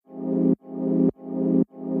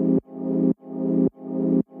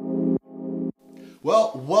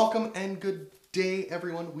Well, welcome and good day,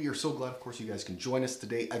 everyone. We are so glad, of course, you guys can join us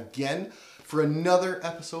today again for another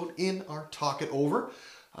episode in our Talk It Over.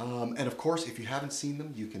 And of course, if you haven't seen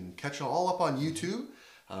them, you can catch them all up on YouTube.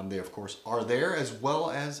 They, of course, are there, as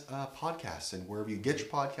well as podcasts. And wherever you get your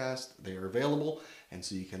podcast, they are available. And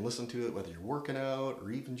so you can listen to it whether you're working out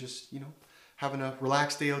or even just, having a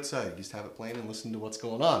relaxed day outside. You just have it playing and listen to what's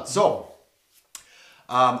going on. So,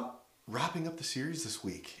 wrapping up the series this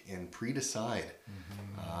week in Pre-Decide.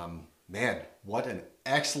 Man, what an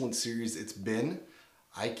excellent series it's been.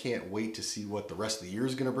 I can't wait to see what the rest of the year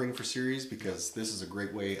is going to bring for series, because this is a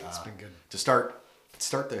great way It's been good. to start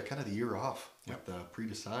the kind of the year off with the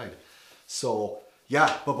Pre-Decide. So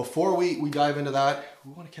yeah, but before we dive into that,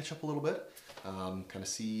 we want to catch up a little bit, kind of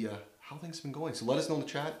see how things have been going. So let us know in the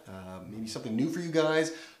chat, maybe something new for you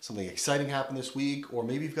guys, something exciting happened this week, or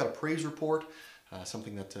maybe you've got a praise report,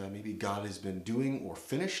 something that maybe God has been doing or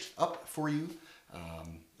finished up for you.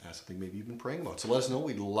 Something maybe you've been praying about. So let us know.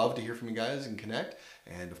 We'd love to hear from you guys and connect,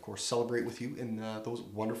 and of course celebrate with you in those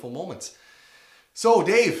wonderful moments. So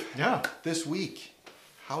Dave, this week,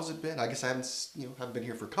 how's it been? I guess I haven't been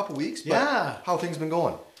here for a couple weeks, but how have things been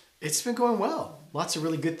going? It's been going well. Lots of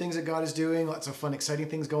really good things that God is doing. Lots of fun, exciting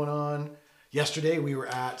things going on. Yesterday we were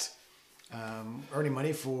at earning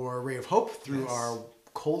money for Ray of Hope through our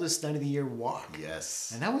coldest night of the year walk.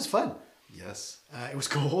 Yes. And that was fun. Yes. It was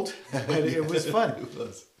cold, but it was fun.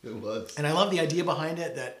 It was. And I love the idea behind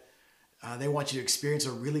it that they want you to experience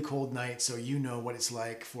a really cold night so you know what it's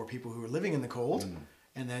like for people who are living in the cold.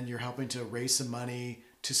 And then you're helping to raise some money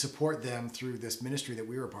to support them through this ministry that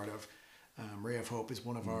we were a part of. Ray of Hope is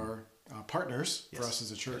one of our partners for us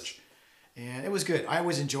as a church. And it was good. I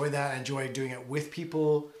always enjoy that. I enjoy doing it with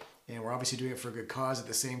people. And we're obviously doing it for a good cause at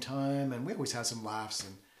the same time. And we always have some laughs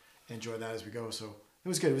and enjoy that as we go. So it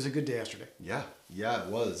was good. It was a good day yesterday. Yeah, it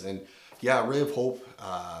was. And Ray of Hope,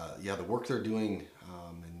 the work they're doing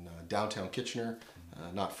in downtown Kitchener,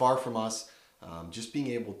 not far from us, just being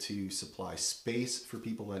able to supply space for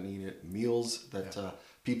people that need it, meals that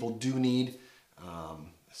people do need,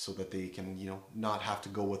 so that they can, not have to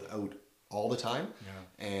go without all the time.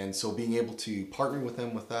 Yeah. And so being able to partner with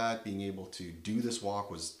them with that, being able to do this walk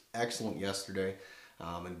was excellent yesterday.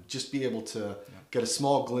 And just be able to get a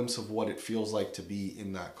small glimpse of what it feels like to be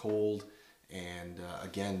in that cold. And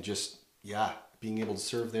again, just, being able to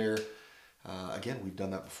serve there. Again, we've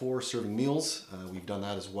done that before, serving meals. We've done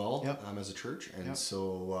that as well as a church. And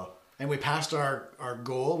so... and we passed our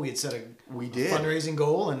goal. We had set a did. Fundraising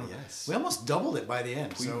goal, and we almost doubled it by the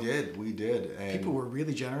end. We did. And people were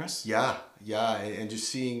really generous. Yeah. And just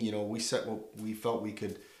seeing, we set what we felt we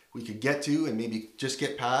could get to and maybe just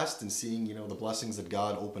get past, and seeing, the blessings that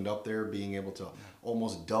God opened up there, being able to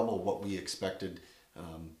almost double what we expected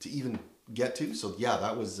to even get to. So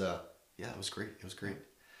that was, it was great. It was great.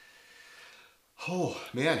 Oh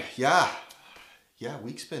man.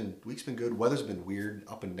 Week's been good. Weather's been weird,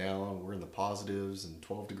 up and down. We're in the positives and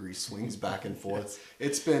 12-degree swings back and forth.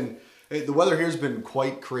 The weather here's been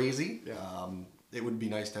quite crazy. It would be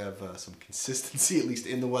nice to have some consistency, at least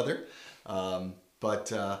in the weather.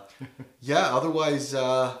 But otherwise,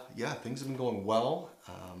 things have been going well.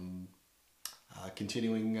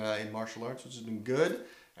 Continuing in martial arts, which has been good.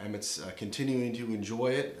 Emmett's continuing to enjoy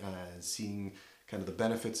it, seeing kind of the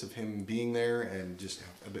benefits of him being there, and just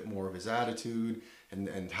a bit more of his attitude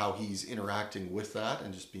and how he's interacting with that,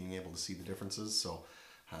 and just being able to see the differences. So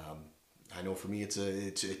I know for me,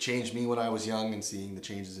 it changed me when I was young, and seeing the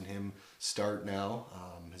changes in him start now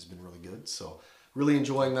has been really good. So really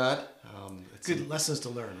enjoying that. It's good lessons to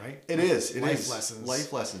learn, right? It is. Lessons.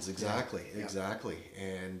 Life lessons, exactly.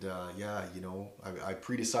 And I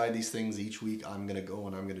pre-decide these things each week. I'm going to go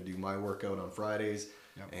and I'm going to do my workout on Fridays.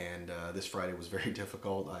 And this Friday was very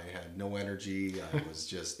difficult. I had no energy. I was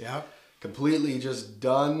just completely just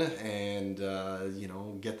done, and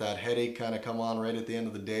get that headache kind of come on right at the end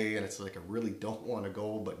of the day, and it's like I really don't want to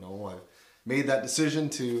go, but no, I've made that decision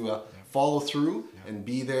to follow through and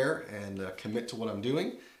be there and commit to what I'm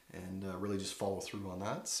doing, and really just follow through on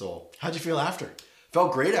that. So how'd you feel after?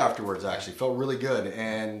 Felt great afterwards, actually. Felt really good,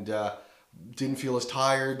 and didn't feel as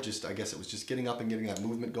tired. I guess it was just getting up and getting that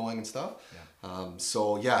movement going and stuff.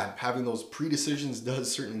 Having those pre-decisions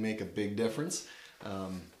does certainly make a big difference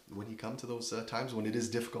when you come to those times when it is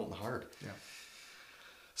difficult and hard.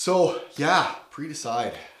 So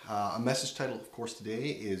pre-decide. A message title, of course, today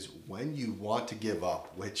is When You Want to Give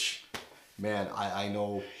Up, which, man, I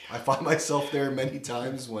know I find myself there many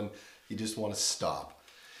times when you just want to stop.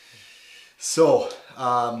 So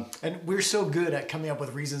And we're so good at coming up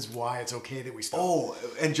with reasons why it's okay that we stop. Oh,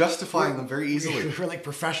 and justifying them very easily. We're like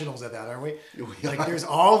professionals at that, aren't we? We Like are. there's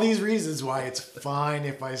all these reasons why it's fine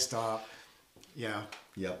if I stop. Yeah.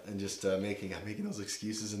 Yep, and just making those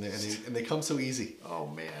excuses, and they come so easy. Oh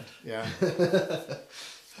man. Yeah.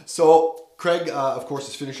 So Craig, of course,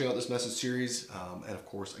 is finishing out this message series, and of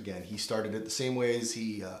course, again, he started it the same way as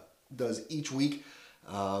he does each week.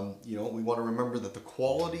 We want to remember that the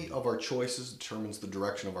quality of our choices determines the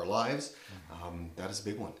direction of our lives. That is a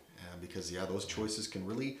big one, because those choices can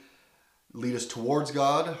really lead us towards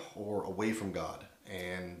God or away from God,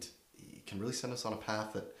 and it can really send us on a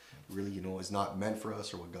path that really, is not meant for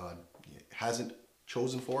us or what God hasn't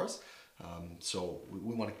chosen for us. So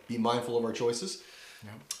we want to be mindful of our choices.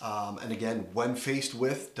 Yeah. And again, when faced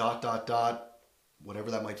with ...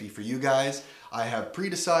 whatever that might be for you guys, I have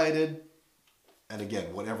pre-decided, and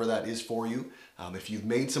again, whatever that is for you, if you've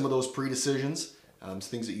made some of those pre-decisions,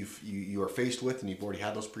 things that you are faced with and you've already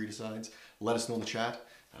had those pre-decides, let us know in the chat.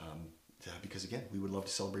 Because again, we would love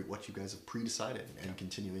to celebrate what you guys have pre-decided and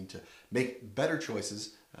continuing to make better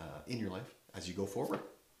choices in your life as you go forward.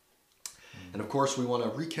 And of course, we want to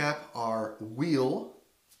recap our wheel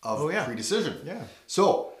of pre-decision. Yeah.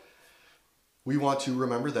 So we want to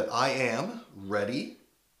remember that I am ready,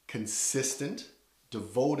 consistent,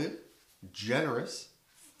 devoted, generous,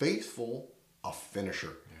 faithful, a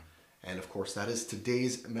finisher. And of course, that is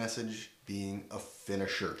today's message, being a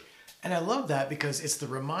finisher. And I love that because it's the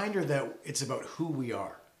reminder that it's about who we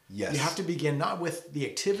are. Yes. You have to begin not with the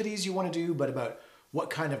activities you want to do, but about what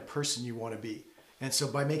kind of person you want to be. And so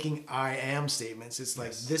by making I am statements, it's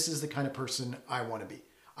like, this is the kind of person I want to be.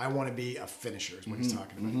 I want to be a finisher is what he's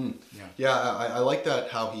talking about. Yeah, I like that,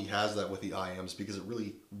 how he has that with the I ams, because it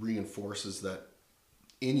really reinforces that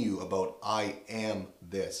in you about I am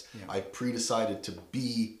this. Yeah. I pre-decided to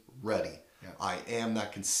be ready. Yeah. I am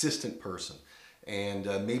that consistent person. And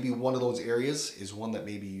maybe one of those areas is one that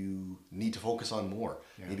maybe you need to focus on more.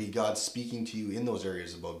 Yeah. Maybe God's speaking to you in those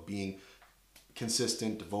areas about being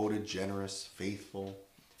consistent, devoted, generous, faithful.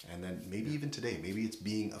 And then maybe even today, maybe it's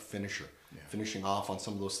being a finisher. Finishing off on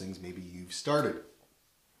some of those things maybe you've started.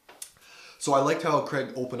 So I liked how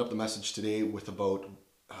Craig opened up the message today with about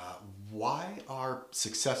why are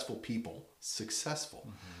successful people successful?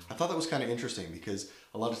 I thought that was kind of interesting, because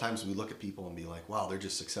a lot of times we look at people and be like, wow, they're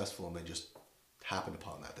just successful and they just happened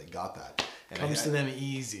upon that. They got that. And Comes to them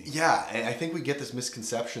easy. Yeah, and I think we get this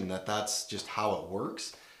misconception that that's just how it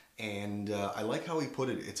works. And I like how he put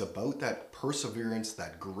it. It's about that perseverance,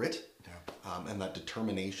 that grit, and that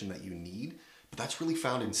determination that you need. But that's really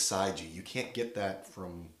found inside you. You can't get that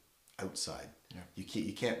from outside. Yeah.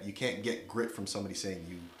 You can't get grit from somebody saying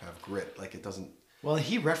you have grit. Like, it doesn't. Well,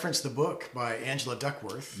 he referenced the book by Angela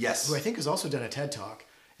Duckworth, Yes, who I think has also done a TED Talk,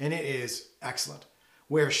 and it is excellent,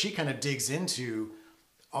 where she kind of digs into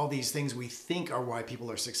all these things we think are why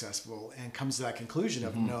people are successful and comes to that conclusion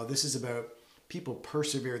of, no, this is about people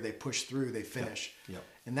persevere, they push through, they finish. Yep.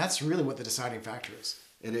 And that's really what the deciding factor is.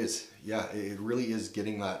 It is. Yeah, it really is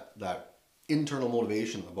getting that internal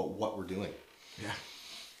motivation about what we're doing. Yeah.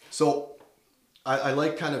 So I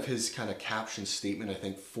like kind of his kind of caption statement, I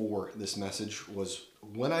think, for this message was,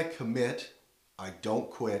 when I commit, I don't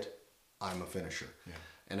quit, I'm a finisher. Yeah.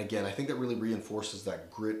 And again, I think that really reinforces that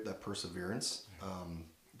grit, that perseverance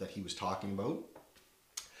that he was talking about.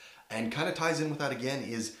 And kind of ties in with that again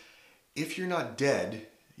is, if you're not dead,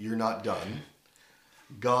 you're not done.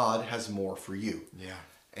 God has more for you. Yeah.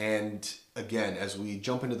 And again, as we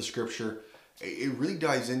jump into the scripture, it really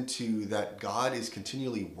dives into that God is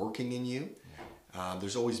continually working in you. Yeah.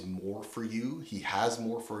 There's always more for you. He has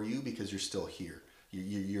more for you because you're still here.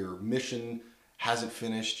 Your mission hasn't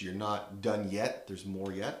finished. You're not done yet. There's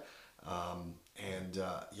more yet.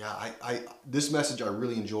 This message I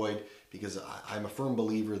really enjoyed, because I'm a firm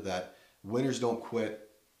believer that winners don't quit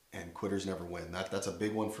and quitters never win. That's a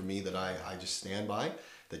big one for me that I just stand by,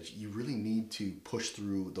 that you really need to push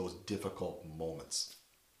through those difficult moments.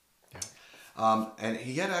 Yeah. And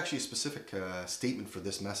he had actually a specific statement for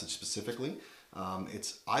this message specifically.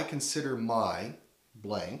 It's, I consider my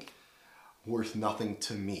blank worth nothing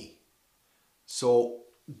to me. So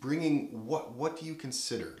bringing, what do you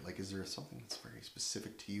consider? Like, is there something that's very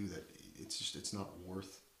specific to you that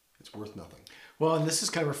it's worth nothing? Well, and this is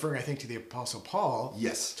kind of referring, I think, to the Apostle Paul.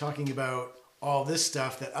 Yes. Talking about all this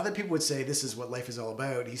stuff that other people would say this is what life is all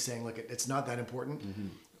about. He's saying, look, it's not that important. Mm-hmm.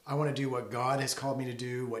 I want to do what God has called me to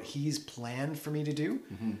do, what he's planned for me to do.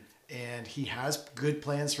 Mm-hmm. And he has good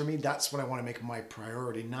plans for me. That's what I want to make my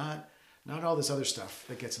priority, not all this other stuff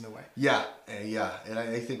that gets in the way. Yeah. And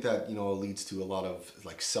I think that, leads to a lot of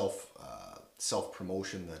like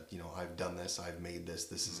self-promotion that, I've done this, I've made this,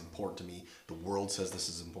 this is important to me, the world says this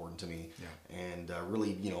is important to me. Yeah. And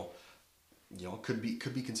really, could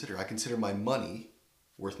be considered. I consider my money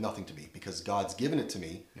worth nothing to me because God's given it to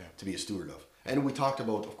me to be a steward of. And we talked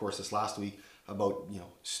about, of course, this last week about,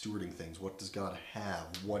 stewarding things. What does God have?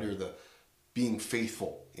 What are the being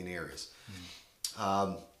faithful in areas?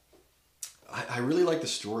 I really like the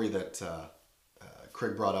story that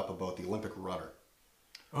Craig brought up about the Olympic runner.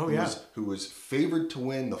 Oh, Who was favored to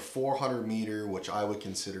win the 400 meter, which I would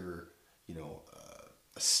consider,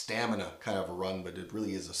 a stamina kind of a run, but it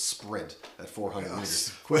really is a sprint at 400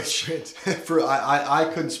 meters. Which I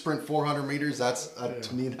couldn't sprint 400 meters. That's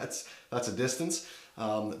to me that's a distance.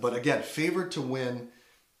 But again, favored to win,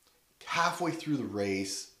 halfway through the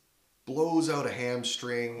race, blows out a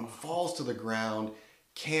hamstring, falls to the ground,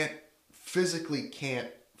 physically can't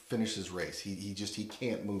finish his race. He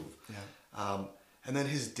can't move. Yeah. And then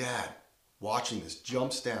his dad, watching this,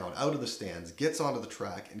 jumps down out of the stands, gets onto the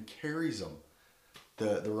track, and carries him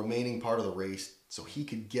the remaining part of the race so he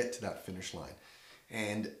could get to that finish line.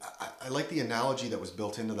 And I like the analogy that was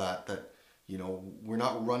built into that we're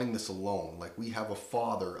not running this alone. Like, we have a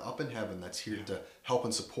Father up in heaven that's here to help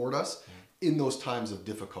and support us in those times of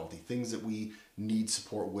difficulty, things that we need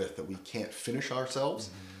support with, that we can't finish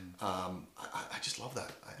ourselves. I just love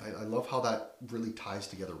that. I love how that really ties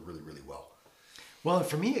together really, really well. Well, and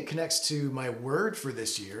for me, it connects to my word for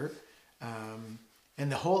this year,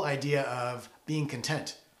 and the whole idea of being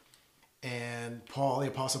content. And Paul, the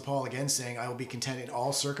Apostle Paul, again saying, I will be content in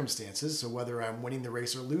all circumstances. So whether I'm winning the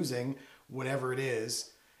race or losing, whatever it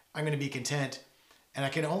is, I'm going to be content. And I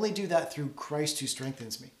can only do that through Christ who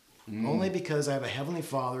strengthens me. Only because I have a Heavenly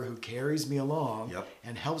Father who carries me along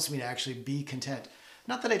and helps me to actually be content.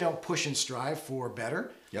 Not that I don't push and strive for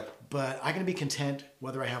better, but I can be content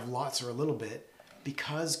whether I have lots or a little bit,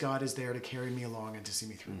 because God is there to carry me along and to see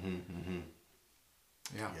me through.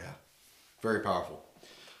 Yeah. Very powerful.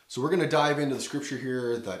 So we're going to dive into the scripture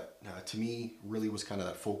here that to me really was kind of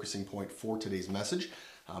that focusing point for today's message.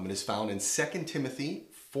 It is found in 2 Timothy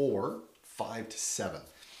 4:5-7.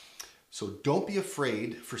 So don't be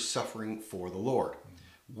afraid for suffering for the Lord.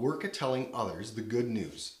 Work at telling others the good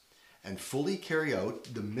news and fully carry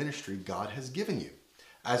out the ministry God has given you.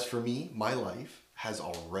 As for me, my life has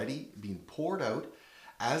already been poured out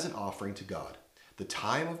as an offering to God. The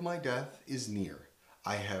time of my death is near.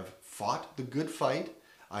 I have fought the good fight.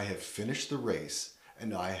 I have finished the race,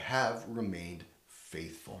 and I have remained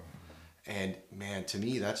faithful. And man, to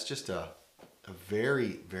me, that's just a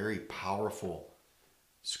very, very powerful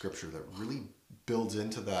scripture that really builds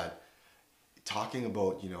into that, talking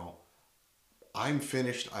about, I'm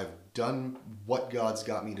finished. I've done what God's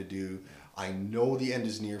got me to do. I know the end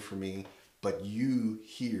is near for me, but you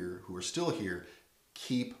here, who are still here,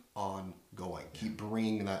 keep on going. Keep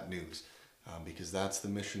bringing that news, because that's the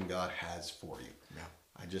mission God has for you.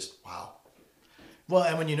 Wow. Well,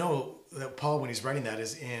 and when that Paul, when he's writing that,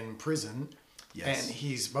 is in prison, and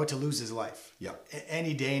he's about to lose his life.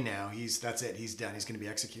 Any day now, that's it. He's done. He's going to be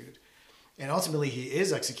executed. And ultimately, he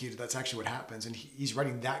is executed. That's actually what happens. And he's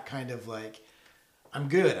writing that kind of like, I'm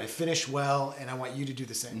good. I finished well, and I want you to do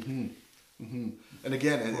the same. And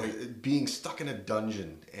again, being stuck in a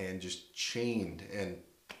dungeon and just chained, and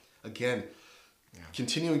again,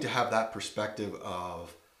 continuing to have that perspective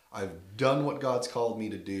of, I've done what God's called me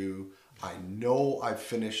to do. I know I've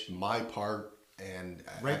finished my part, and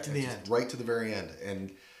right to the end, right to the very end.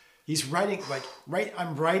 And he's writing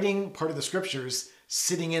I'm writing part of the scriptures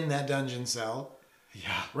sitting in that dungeon cell.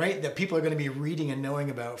 Right. That people are going to be reading and knowing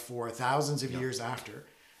about for thousands of years after.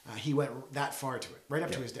 He went that far to it, right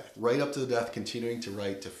up to his death. Right up to the death, continuing to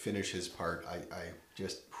write, to finish his part. I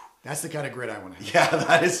just... That's the kind of grit I want to have. Yeah,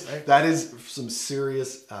 that is some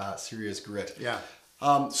serious grit. Yeah.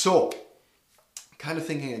 So, kind of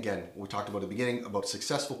thinking again, we talked about at the beginning about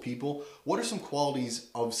successful people. What are some qualities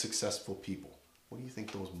of successful people? What do you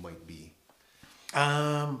think those might be?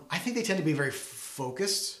 I think they tend to be very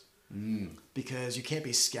focused, because you can't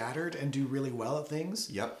be scattered and do really well at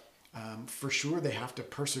things. For sure, they have to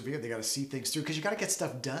persevere. They got to see things through, because you got to get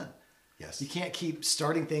stuff done. You can't keep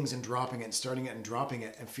starting things and dropping it and starting it and dropping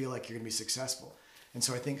it and feel like you're going to be successful. And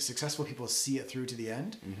so I think successful people see it through to the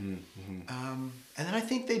end. And then I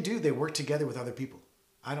think they work together with other people.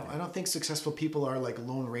 I don't think successful people are like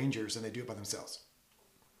lone rangers and they do it by themselves.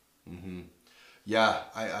 Yeah,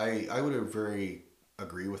 I would very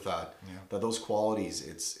agree with that. That those qualities,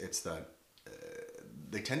 it's that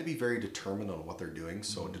they tend to be very determined on what they're doing.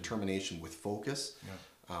 So determination with focus.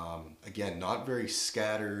 Again, not very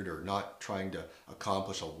scattered or not trying to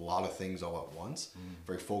accomplish a lot of things all at once.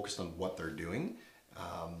 Very focused on what they're doing.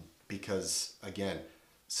 because again,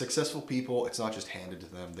 successful people, it's not just handed to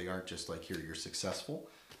them. They aren't just like, here, you're successful.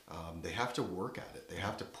 They have to work at it. They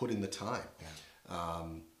have to put in the time.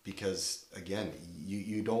 Because again,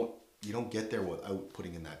 you don't get there without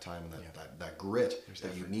putting in that time and that grit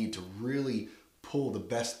that you need to really pull the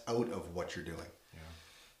best out of what you're doing.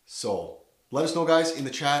 So let us know, guys, in the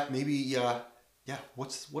chat. Maybe,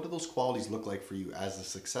 what do those qualities look like for you as a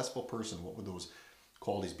successful person? What would those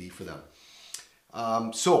qualities be for them?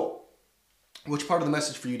 So, which part of the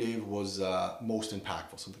message for you, Dave, was most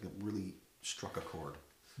impactful? Something that really struck a chord?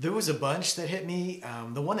 There was a bunch that hit me.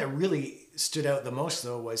 The one that really stood out the most,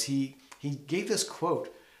 though, was he gave this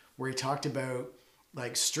quote where he talked about,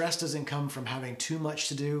 like, stress doesn't come from having too much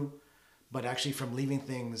to do, but actually from leaving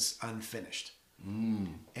things unfinished.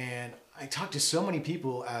 And I talk to so many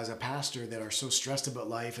people as a pastor that are so stressed about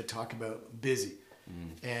life and talk about busy.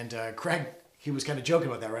 And Craig, he was kind of joking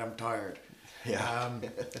about that, right? I'm tired. Yeah.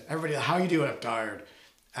 Everybody, how you doing? I'm tired.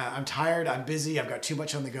 I'm tired. I'm busy. I've got too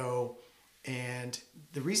much on the go. And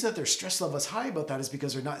the reason that their stress level is high about that is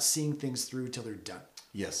because they're not seeing things through till they're done.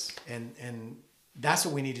 Yes. And that's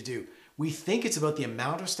what we need to do. We think it's about the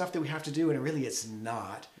amount of stuff that we have to do, and really it's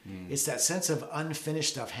not. It's that sense of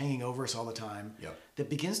unfinished stuff hanging over us all the time that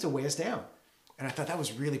begins to weigh us down. And I thought that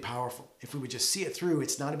was really powerful. If we would just see it through,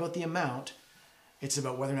 it's not about the amount. It's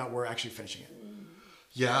about whether or not we're actually finishing it.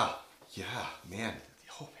 Yeah, man.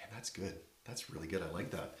 Oh, man, that's good. That's really good. I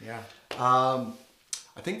like that. Yeah.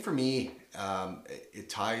 I think for me, it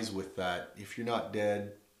ties with that. If you're not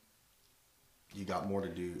dead, you got more to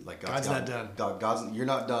do. Like God's not done. You're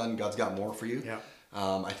not done. God's got more for you. Yeah.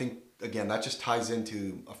 I think again that just ties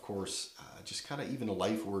into, of course, just kind of even a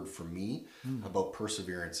life word for me about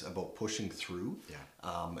perseverance, about pushing through,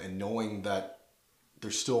 and knowing that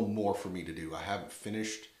there's still more for me to do. I haven't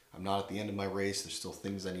finished. I'm not at the end of my race. There's still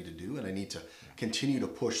things I need to do, and I need to continue to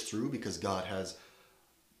push through because God has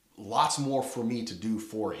lots more for me to do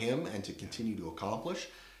for Him and to continue to accomplish.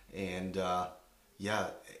 And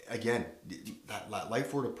again, that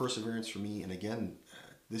life word of perseverance for me, and again,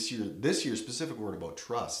 this year's specific word about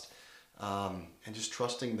trust, and just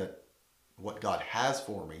trusting that what God has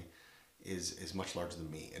for me is much larger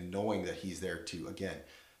than me, and knowing that He's there to, again,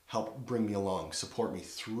 help bring me along, support me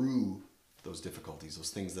through those difficulties, those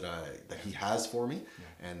things that He has for me,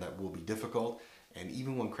 and that will be difficult. And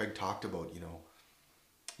even when Craig talked about,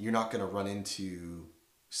 you're not going to run into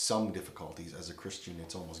some difficulties as a Christian,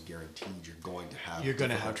 it's almost guaranteed you're going to have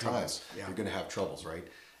troubles. Yeah. You're going to have troubles, right?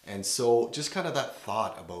 And so just kind of that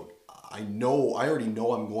thought about, I already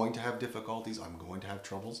know I'm going to have difficulties, I'm going to have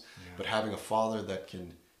troubles, but having a Father that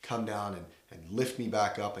can come down and lift me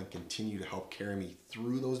back up and continue to help carry me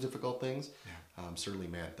through those difficult things, certainly,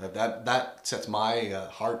 man, that sets my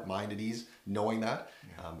heart, mind at ease, knowing that.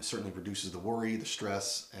 It certainly reduces the worry, the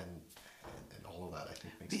stress, and all of that, I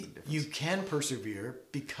think, makes a big difference. You can persevere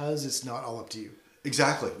because it's not all up to you.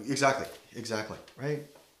 Exactly. Right?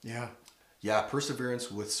 Yeah. Yeah, perseverance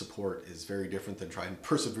with support is very different than trying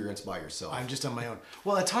perseverance by yourself. I'm just on my own.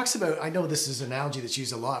 Well, it talks about, I know this is an analogy that's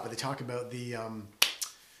used a lot, but they talk about the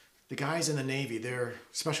guys in the Navy, they're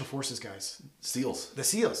special forces guys. SEALs. The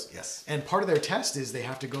SEALs. Yes. And part of their test is they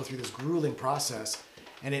have to go through this grueling process,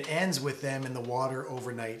 and it ends with them in the water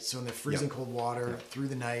overnight. So in the freezing cold water through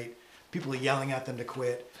the night, people are yelling at them to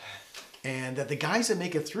quit. And that the guys that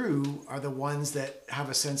make it through are the ones that have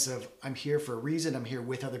a sense of, I'm here for a reason, I'm here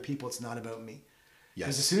with other people, it's not about me.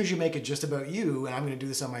 Because as soon as you make it just about you, and I'm going to do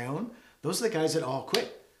this on my own, those are the guys that all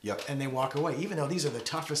quit. Yep. And they walk away, even though these are the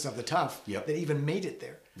toughest of the tough that even made it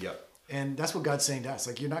there. Yep. And that's what God's saying to us.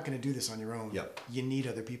 Like, you're not going to do this on your own. Yep. You need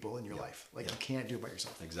other people in your life. Like, you can't do it by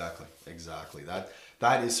yourself. Exactly.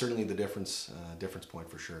 That is certainly the difference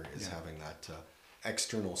point for sure, is having that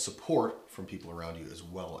external support from people around you as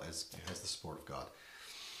well as the support of God.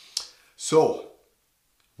 So,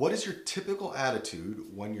 what is your typical attitude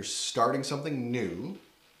when you're starting something new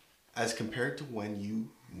as compared to when you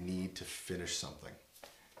need to finish something?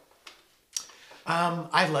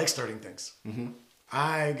 I like starting things.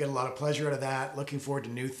 I get a lot of pleasure out of that, looking forward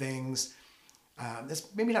to new things. That's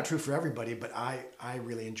maybe not true for everybody, but I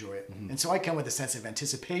really enjoy it. And so I come with a sense of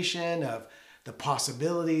anticipation of the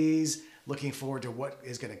possibilities, looking forward to what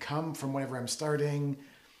is going to come from whenever I'm starting.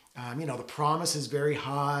 The promise is very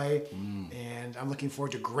high, and I'm looking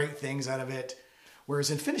forward to great things out of it.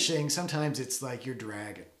 Whereas in finishing, sometimes it's like you're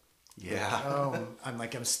dragging. Yeah.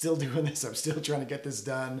 I'm still doing this. I'm still trying to get this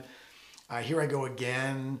done. Here I go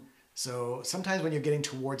again. So sometimes when you're getting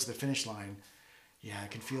towards the finish line, it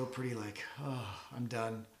can feel pretty like, oh, I'm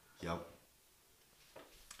done. Yep.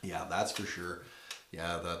 Yeah, that's for sure.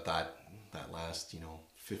 Yeah, that last,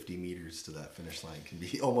 50 meters to that finish line can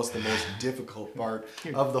be almost the most difficult part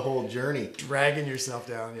of the whole journey. Dragging yourself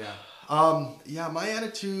down, yeah. Yeah, my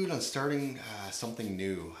attitude on starting something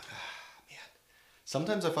new, man,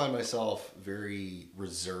 sometimes I find myself very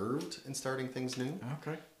reserved in starting things new.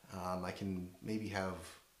 Okay. I can maybe have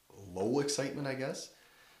low excitement, I guess,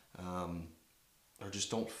 or just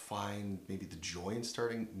don't find maybe the joy in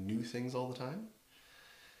starting new things all the time.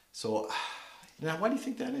 So, Now, why do you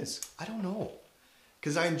think that is? I don't know.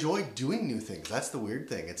 Because I enjoy doing new things. That's the weird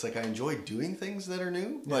thing. It's like I enjoy doing things that are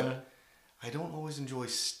new, but Yeah. I don't always enjoy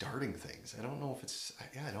starting things. I don't know if it's,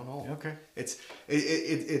 yeah, I don't know. Okay. It's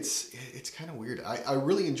kind of weird. I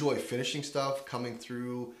really enjoy finishing stuff, coming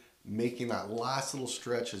through, making that last little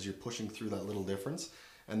stretch as you're pushing through that little difference.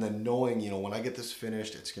 And then knowing, when I get this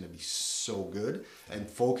finished, it's going to be so good, and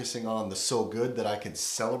focusing on the so good that I can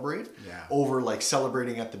celebrate over like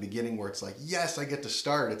celebrating at the beginning where it's like, yes, I get to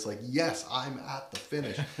start. It's like, yes, I'm at the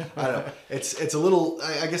finish. I don't know. It's a little,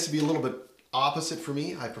 I guess it'd be a little bit opposite for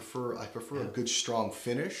me. I prefer a good strong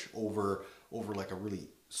finish over like a really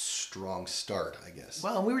strong start, I guess.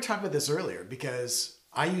 Well, and we were talking about this earlier because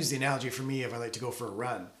I use the analogy for me if I like to go for a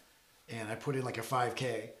run and I put in like a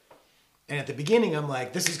 5K. And at the beginning, I'm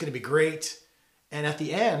like, this is going to be great. And at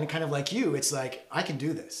the end, kind of like you, it's like, I can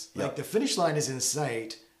do this. Yep. Like the finish line is in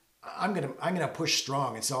sight. I'm gonna push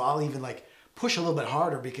strong. And so I'll even like push a little bit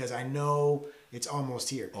harder because I know it's almost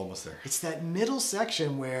here. Almost there. It's that middle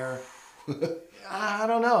section where, I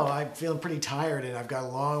don't know, I'm feeling pretty tired and I've got a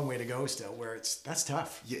long way to go still, where that's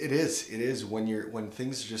tough. Yeah, it is. It is when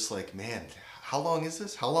things are just like, man, how long is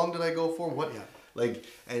this? How long did I go for? What? Yeah. Like,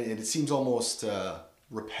 and it seems almost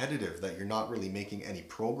repetitive that you're not really making any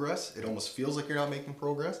progress. It almost feels like you're not making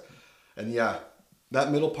progress. And yeah,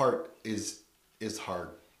 that middle part is hard.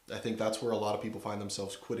 I think that's where a lot of people find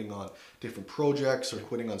themselves quitting on different projects or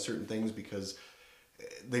quitting on certain things because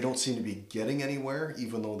they don't seem to be getting anywhere,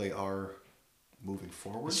 even though they are moving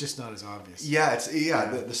forward. It's just not as obvious. Yeah,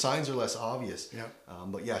 the signs are less obvious. Yeah.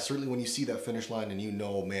 But yeah, certainly when you see that finish line and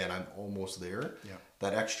man, I'm almost there. Yeah.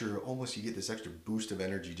 That extra, almost you get this extra boost of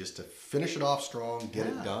energy just to finish it off strong, get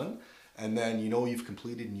it done, and then you've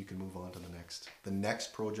completed and you can move on to the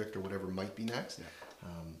next project or whatever might be next. Yeah.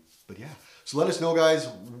 But yeah, so let us know, guys.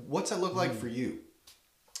 What's that look like for you?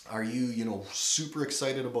 Are you super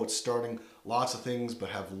excited about starting lots of things but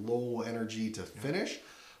have low energy to finish?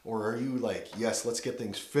 Or are you like, yes, let's get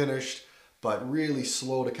things finished, but really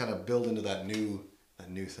slow to kind of build into that new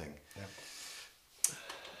thing? Yeah.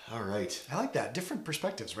 All right. I like that. Different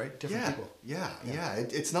perspectives, right? Different people. Yeah.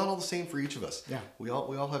 It's not all the same for each of us. Yeah. We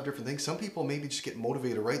all have different things. Some people maybe just get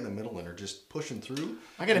motivated right in the middle and are just pushing through.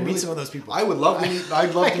 I got to meet some of those people. I would love to meet.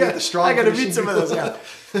 I'd love to meet the strong. I got to meet finishing some of those. Yeah.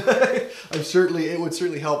 It would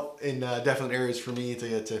certainly help in definite areas for me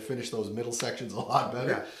to finish those middle sections a lot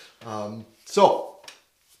better. Yeah.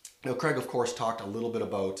 Craig, of course, talked a little bit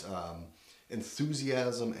about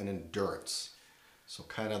enthusiasm and endurance. So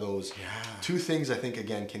kind of those two things I think,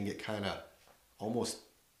 again, can get kind of almost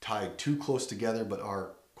tied too close together, but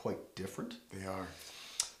are quite different. They are.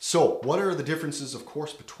 So what are the differences, of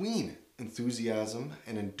course, between enthusiasm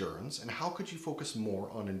and endurance, and how could you focus more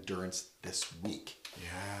on endurance this week?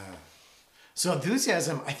 Yeah. So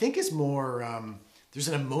enthusiasm, I think, is more, there's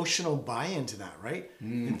an emotional buy-in to that, right?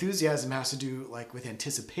 Enthusiasm has to do like with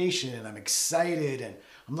anticipation, and I'm excited and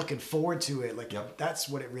I'm looking forward to it. Like that's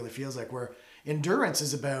what it really feels like, where endurance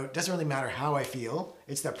is about, doesn't really matter how I feel.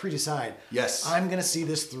 It's that pre-decide. Yes. I'm going to see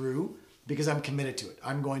this through because I'm committed to it.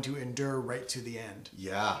 I'm going to endure right to the end.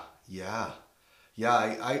 Yeah.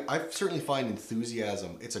 I certainly find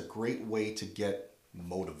enthusiasm, it's a great way to get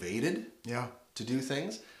motivated to do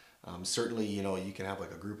things. Certainly, you can have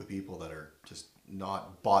like a group of people that are just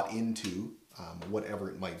not bought into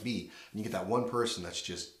whatever it might be. And you get that one person that's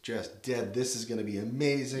just dead. This is going to be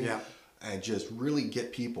amazing. Yeah. And just really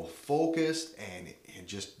get people focused and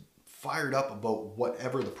just fired up about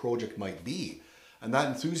whatever the project might be. And that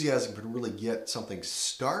enthusiasm can really get something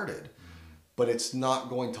started, but it's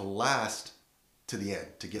not going to last to the end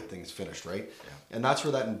to get things finished, right? Yeah. And that's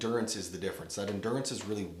where that endurance is the difference. That endurance is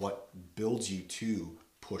really what builds you to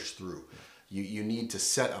push through. You need to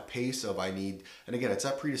set a pace of and again, it's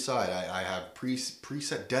that pre-decide. I have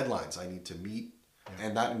preset deadlines I need to meet,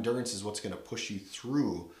 and that endurance is what's going to push you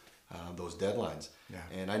through those deadlines. Yeah.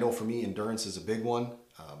 And I know for me, endurance is a big one,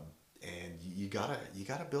 and you gotta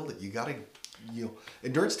build it.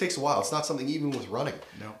 Endurance takes a while. It's not something even with running.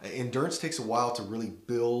 No. Endurance takes a while to really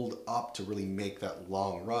build up to really make that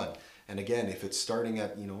long run. And again, if it's starting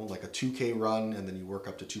at like a 2K run and then you work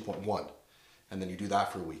up to 2.1, and then you do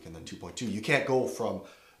that for a week and then 2.2, you can't go from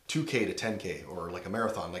 2K to 10K or like a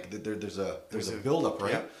marathon. Like there's a build up,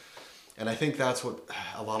 right? Yeah. And I think that's what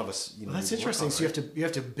a lot of us, Well, that's interesting. on, So right? you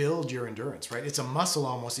have to build your endurance, right? It's a muscle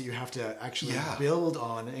almost that you have to actually build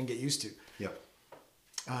on and get used to. Yep.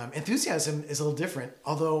 Enthusiasm is a little different,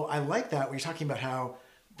 although I like that when you're talking about how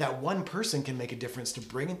that one person can make a difference to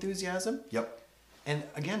bring enthusiasm. Yep. And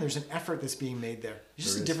again, there's an effort that's being made there. It's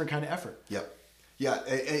just There a is. different kind of effort. Yep. Yeah.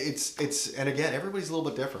 It's and again, everybody's a little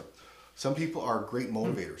bit different. Some people are great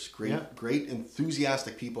motivators, great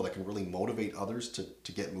enthusiastic people that can really motivate others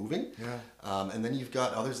to get moving. Yeah. And then you've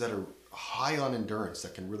got others that are high on endurance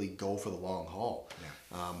that can really go for the long haul.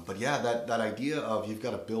 Yeah. But yeah, that idea of you've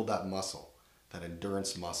got to build that muscle, that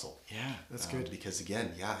endurance muscle. Yeah, that's good. Because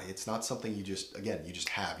again, it's not something you just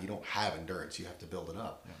have. You don't have endurance. You have to build it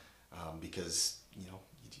up. Because you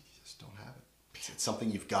just don't have it. It's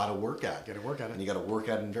something you've got to work at. Got to work at it. And you got to work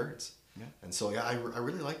at endurance. Yeah. And so I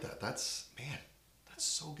really like that. That's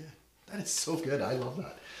so good. That is so good. I love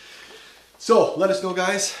that. So let us know,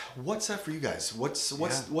 guys. What's that for you guys? What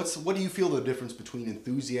do you feel the difference between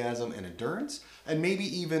enthusiasm and endurance? And maybe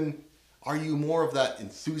even, are you more of that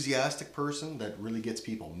enthusiastic person that really gets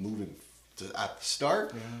people moving at the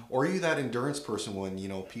start, or are you that endurance person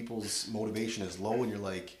when people's motivation is low and you're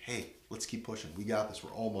like, hey, let's keep pushing. We got this.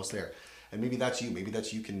 We're almost there. And maybe that's you. Maybe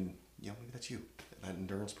that's you. Maybe that's you. That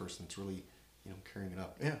endurance person that's really carrying it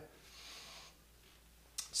up. Yeah.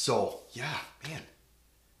 So yeah, man.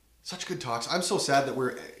 Such good talks. I'm so sad that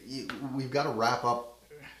we've got to wrap up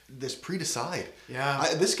this pre-decide.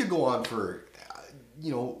 Yeah. This could go on for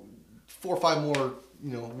 4 or 5 more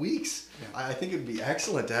weeks. Yeah. I think it'd be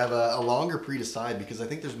excellent to have a longer pre-decide, because I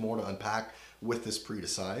think there's more to unpack with this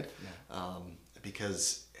pre-decide. Yeah.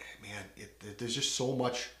 Because man, there's just so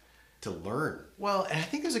much to learn. Well, and I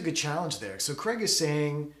think there's a good challenge there. So Craig is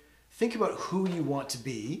saying, think about who you want to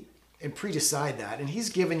be and pre-decide that. And he's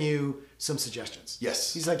given you some suggestions.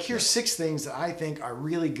 Yes. He's like, here's 6 things that I think are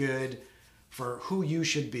really good for who you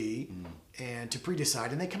should be and to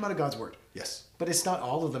pre-decide. And they come out of God's word. Yes. But it's not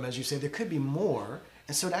all of them, as you say. There could be more.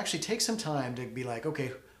 And so it actually takes some time to be like,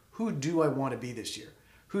 okay, who do I want to be this year?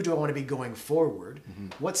 Who do I want to be going forward?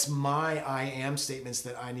 What's my I am statements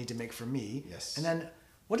that I need to make for me? Yes. And then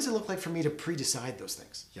what does it look like for me to pre-decide those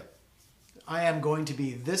things? Yep. I am going to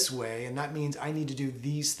be this way, and that means I need to do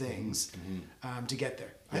these things to get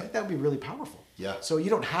there. I think that would be really powerful. Yeah. So you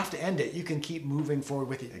don't have to end it. You can keep moving forward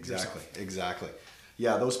with it. Exactly.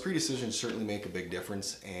 Yeah, those pre-decisions certainly make a big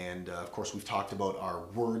difference. And of course, we've talked about our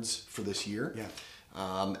words for this year.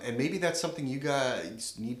 Yeah. And maybe that's something you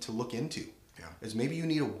guys need to look into. Yeah. Is maybe you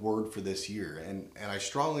need a word for this year. And I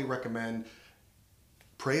strongly recommend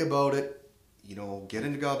pray about it, get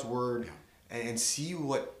into God's word. Yeah. And see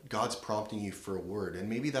what God's prompting you for a word. And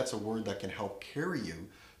maybe that's a word that can help carry you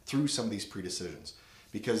through some of these pre-decisions.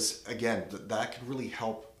 Because, again, that can really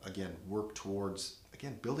help, work towards,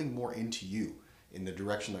 building more into you in the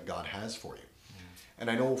direction that God has for you. And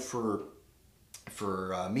I know for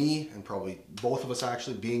me, and probably both of us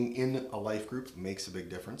actually, being in a life group makes a big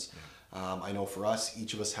difference. I know for us,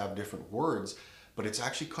 each of us have different words, but it's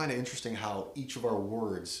actually kind of interesting how each of our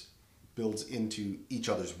words builds into each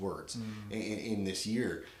other's words in this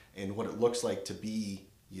year, and what it looks like to be,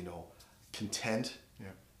 content,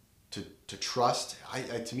 to trust.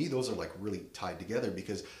 To me, those are like really tied together,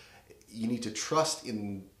 because you need to trust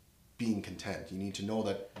in being content. You need to know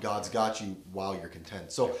that God's got you while you're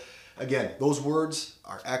content. So again, those words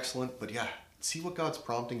are excellent, but see what God's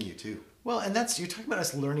prompting you to. Well, and you're talking about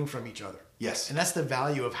us learning from each other. Yes. And that's the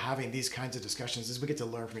value of having these kinds of discussions, is we get to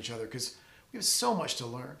learn from each other, because we have so much to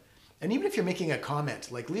learn. And even if you're making a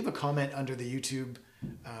comment, like leave a comment under the YouTube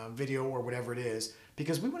video or whatever it is,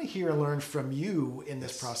 because we want to hear and learn from you in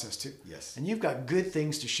this process too. Yes. And you've got good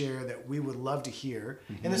things to share that we would love to hear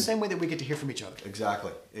in the same way that we get to hear from each other.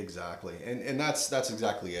 Exactly. And that's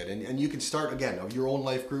exactly it. And you can start, again, of your own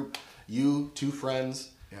life group, you, 2 friends,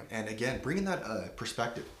 and again, bringing that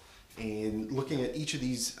perspective and looking at each of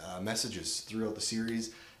these messages throughout the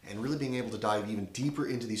series, and really being able to dive even deeper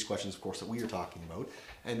into these questions, of course, that we are talking about,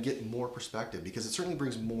 and get more perspective, because it certainly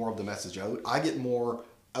brings more of the message out. I get more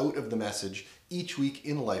out of the message each week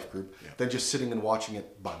in a life group than just sitting and watching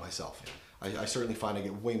it by myself. I certainly find I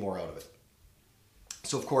get way more out of it.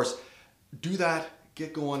 So, of course, do that,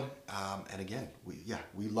 get going, and again,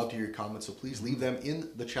 we love to hear your comments, so please leave them in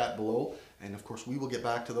the chat below, and of course, we will get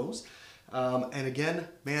back to those. And again,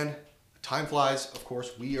 man, time flies. Of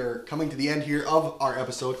course, we are coming to the end here of our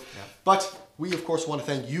episode, but we, of course, want to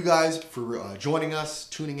thank you guys for joining us,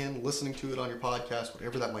 tuning in, listening to it on your podcast,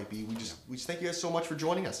 whatever that might be. We just thank you guys so much for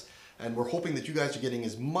joining us. And we're hoping that you guys are getting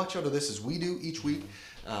as much out of this as we do each week.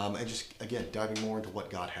 and just, again, diving more into what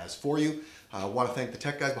God has for you. I want to thank the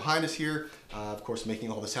tech guys behind us here, of course,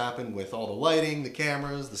 making all this happen with all the lighting, the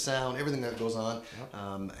cameras, the sound, everything that goes on.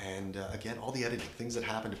 And again, all the editing, things that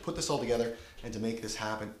happen to put this all together and to make this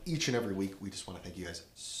happen each and every week. We just want to thank you guys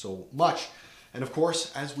so much. And of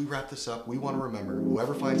course, as we wrap this up, we want to remember,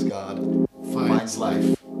 whoever finds God finds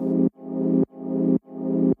life.